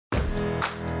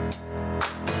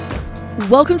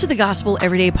Welcome to the Gospel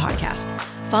Everyday Podcast,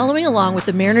 following along with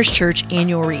the Mariners Church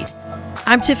annual read.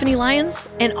 I'm Tiffany Lyons,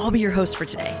 and I'll be your host for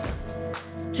today.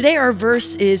 Today, our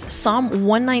verse is Psalm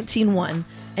 119:1,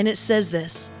 and it says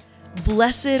this: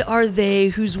 "Blessed are they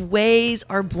whose ways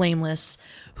are blameless,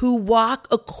 who walk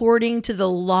according to the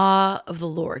law of the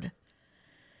Lord."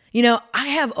 You know, I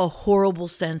have a horrible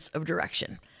sense of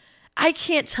direction. I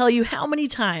can't tell you how many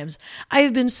times I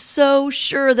have been so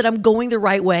sure that I'm going the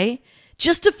right way,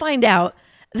 just to find out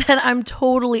that I'm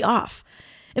totally off.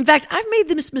 In fact, I've made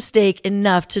this mistake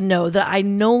enough to know that I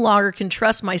no longer can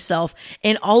trust myself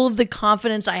and all of the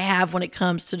confidence I have when it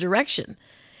comes to direction.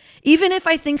 Even if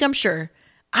I think I'm sure,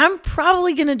 I'm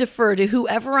probably going to defer to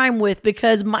whoever I'm with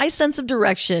because my sense of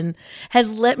direction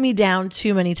has let me down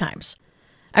too many times.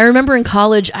 I remember in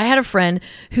college, I had a friend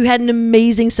who had an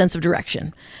amazing sense of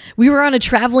direction. We were on a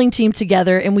traveling team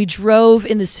together and we drove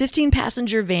in this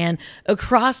 15-passenger van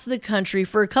across the country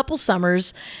for a couple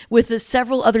summers with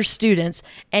several other students,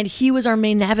 and he was our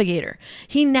main navigator.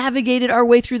 He navigated our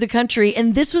way through the country,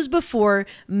 and this was before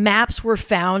maps were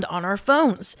found on our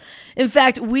phones. In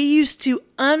fact, we used to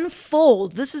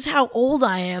unfold, this is how old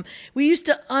I am, we used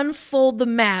to unfold the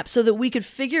map so that we could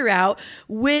figure out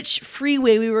which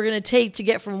freeway we were going to take to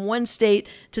get from one state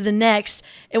to the next.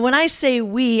 And when I say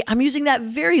we, I'm using that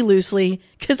very loosely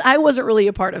because I wasn't really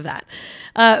a part of that.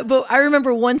 But I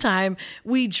remember one time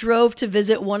we drove to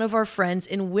visit one of our friends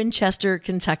in Winchester,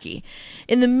 Kentucky,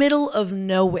 in the middle of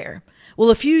nowhere. Well,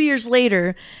 a few years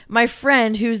later, my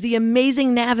friend, who's the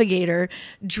amazing navigator,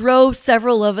 drove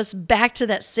several of us back to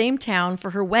that same town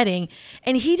for her wedding,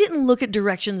 and he didn't look at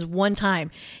directions one time.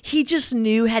 He just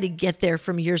knew how to get there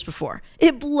from years before.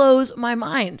 It blows my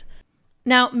mind.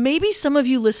 Now, maybe some of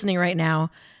you listening right now,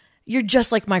 you're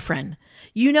just like my friend.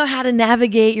 You know how to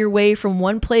navigate your way from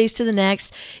one place to the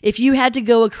next. If you had to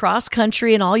go across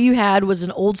country and all you had was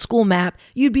an old school map,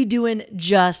 you'd be doing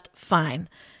just fine.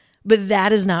 But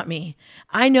that is not me.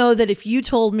 I know that if you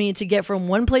told me to get from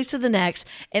one place to the next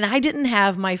and I didn't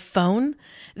have my phone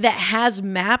that has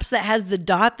maps, that has the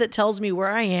dot that tells me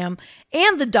where I am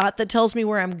and the dot that tells me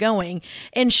where I'm going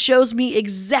and shows me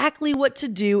exactly what to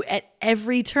do at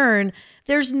every turn,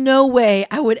 there's no way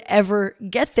I would ever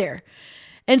get there.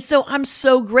 And so I'm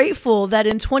so grateful that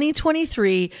in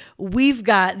 2023, we've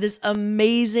got this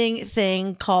amazing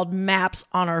thing called maps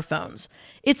on our phones.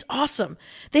 It's awesome.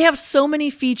 They have so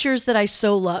many features that I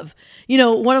so love. You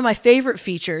know, one of my favorite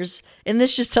features, and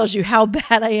this just tells you how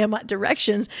bad I am at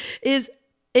directions, is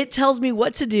it tells me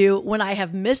what to do when I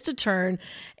have missed a turn,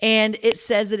 and it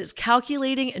says that it's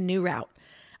calculating a new route.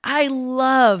 I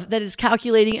love that it's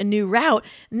calculating a new route.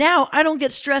 Now I don't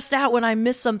get stressed out when I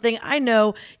miss something. I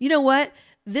know, you know what?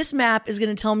 This map is going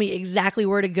to tell me exactly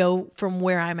where to go from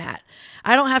where I'm at.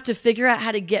 I don't have to figure out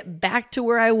how to get back to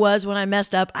where I was when I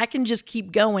messed up. I can just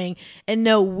keep going and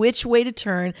know which way to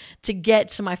turn to get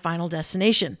to my final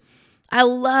destination. I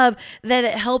love that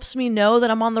it helps me know that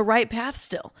I'm on the right path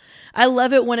still. I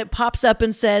love it when it pops up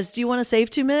and says, "Do you want to save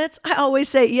 2 minutes?" I always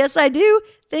say, "Yes, I do.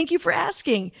 Thank you for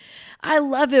asking." I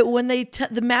love it when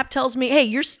the map tells me, "Hey,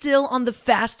 you're still on the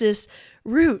fastest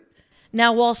route."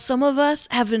 Now, while some of us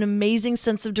have an amazing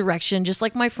sense of direction, just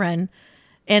like my friend,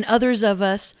 and others of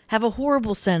us have a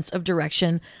horrible sense of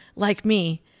direction, like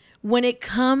me, when it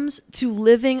comes to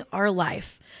living our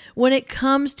life, when it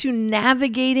comes to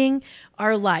navigating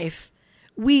our life,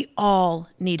 we all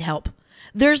need help.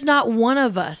 There's not one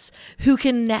of us who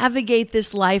can navigate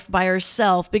this life by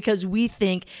ourselves because we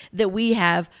think that we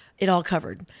have it all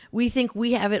covered. We think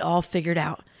we have it all figured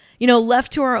out. You know,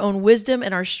 left to our own wisdom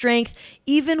and our strength,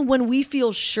 even when we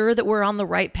feel sure that we're on the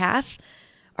right path,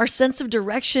 our sense of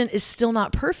direction is still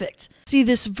not perfect. See,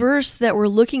 this verse that we're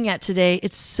looking at today,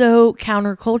 it's so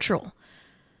countercultural.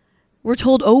 We're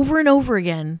told over and over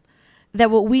again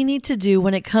that what we need to do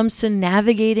when it comes to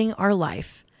navigating our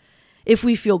life, if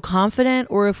we feel confident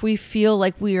or if we feel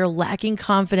like we are lacking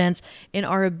confidence in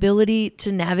our ability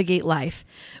to navigate life,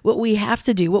 what we have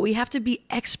to do, what we have to be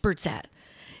experts at,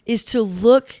 is to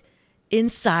look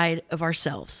inside of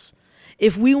ourselves.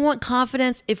 If we want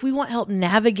confidence, if we want help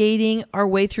navigating our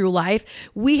way through life,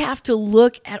 we have to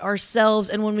look at ourselves.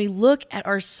 And when we look at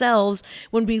ourselves,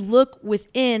 when we look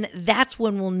within, that's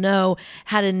when we'll know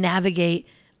how to navigate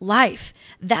life.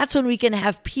 That's when we can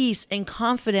have peace and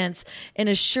confidence and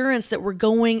assurance that we're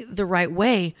going the right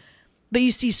way. But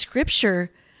you see,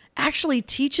 Scripture actually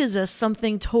teaches us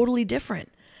something totally different.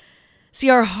 See,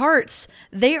 our hearts,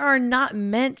 they are not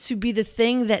meant to be the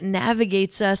thing that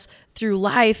navigates us through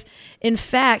life. In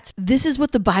fact, this is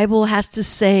what the Bible has to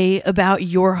say about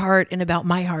your heart and about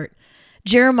my heart.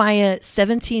 Jeremiah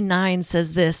 17:9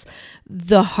 says this,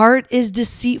 "The heart is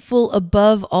deceitful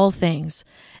above all things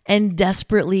and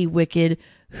desperately wicked.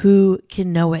 Who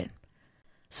can know it?"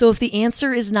 So if the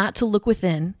answer is not to look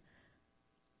within,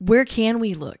 where can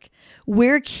we look?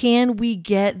 Where can we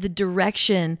get the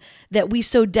direction that we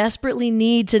so desperately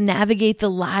need to navigate the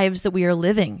lives that we are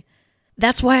living?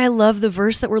 That's why I love the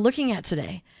verse that we're looking at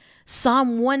today.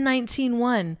 Psalm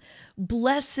 119:1.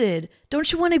 Blessed,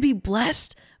 don't you want to be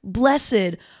blessed?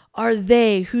 Blessed are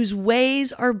they whose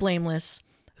ways are blameless,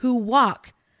 who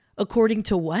walk according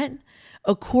to what?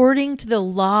 According to the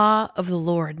law of the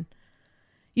Lord.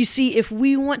 You see, if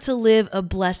we want to live a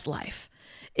blessed life,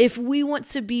 if we want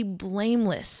to be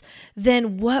blameless,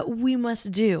 then what we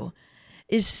must do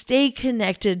is stay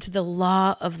connected to the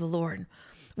law of the Lord.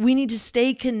 We need to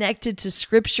stay connected to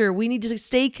Scripture. We need to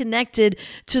stay connected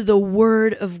to the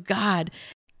Word of God.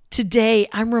 Today,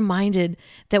 I'm reminded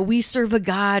that we serve a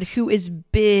God who is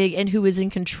big and who is in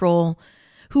control,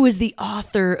 who is the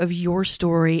author of your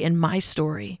story and my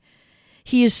story.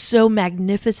 He is so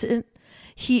magnificent.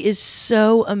 He is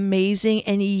so amazing,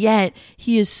 and yet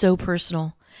he is so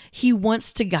personal. He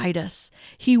wants to guide us.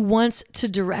 He wants to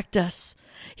direct us.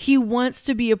 He wants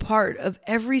to be a part of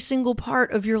every single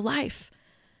part of your life.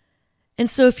 And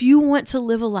so if you want to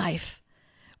live a life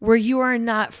where you are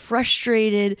not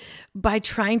frustrated by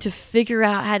trying to figure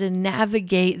out how to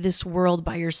navigate this world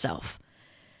by yourself,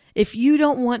 if you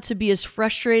don't want to be as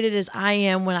frustrated as I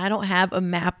am when I don't have a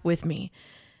map with me,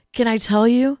 can I tell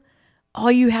you,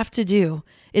 all you have to do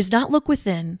is not look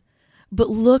within, but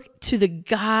look to the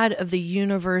God of the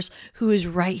universe who is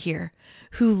right here,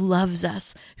 who loves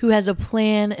us, who has a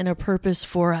plan and a purpose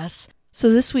for us.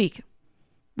 So this week,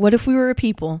 what if we were a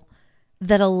people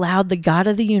that allowed the God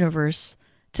of the universe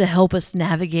to help us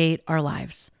navigate our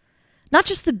lives? Not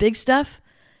just the big stuff,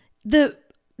 the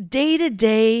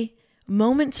day-to-day,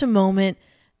 moment-to-moment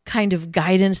kind of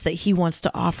guidance that he wants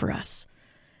to offer us.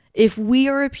 If we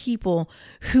are a people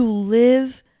who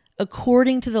live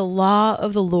according to the law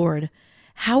of the Lord,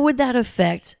 how would that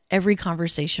affect every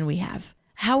conversation we have?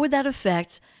 How would that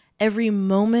affect every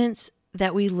moment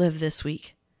that we live this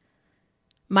week?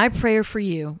 My prayer for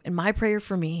you and my prayer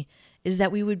for me is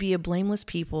that we would be a blameless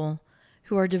people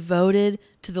who are devoted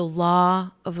to the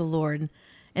law of the Lord,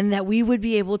 and that we would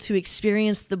be able to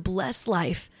experience the blessed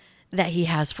life that he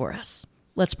has for us.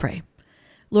 Let's pray.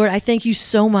 Lord, I thank you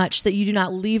so much that you do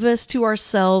not leave us to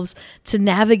ourselves to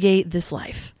navigate this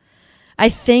life. I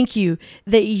thank you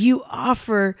that you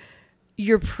offer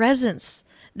your presence,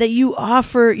 that you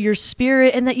offer your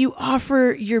Spirit, and that you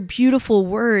offer your beautiful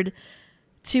word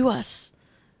to us.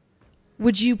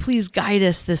 Would you please guide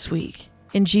us this week?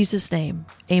 In Jesus' name,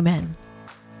 amen.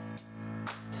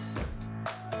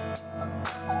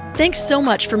 Thanks so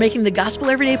much for making the Gospel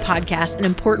Everyday podcast an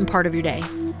important part of your day.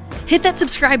 Hit that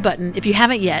subscribe button if you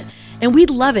haven't yet, and we'd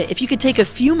love it if you could take a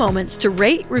few moments to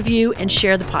rate, review, and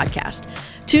share the podcast.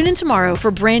 Tune in tomorrow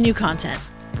for brand new content.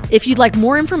 If you'd like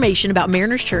more information about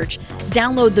Mariners Church,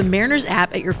 download the Mariners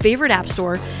app at your favorite app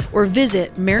store or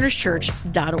visit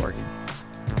marinerschurch.org.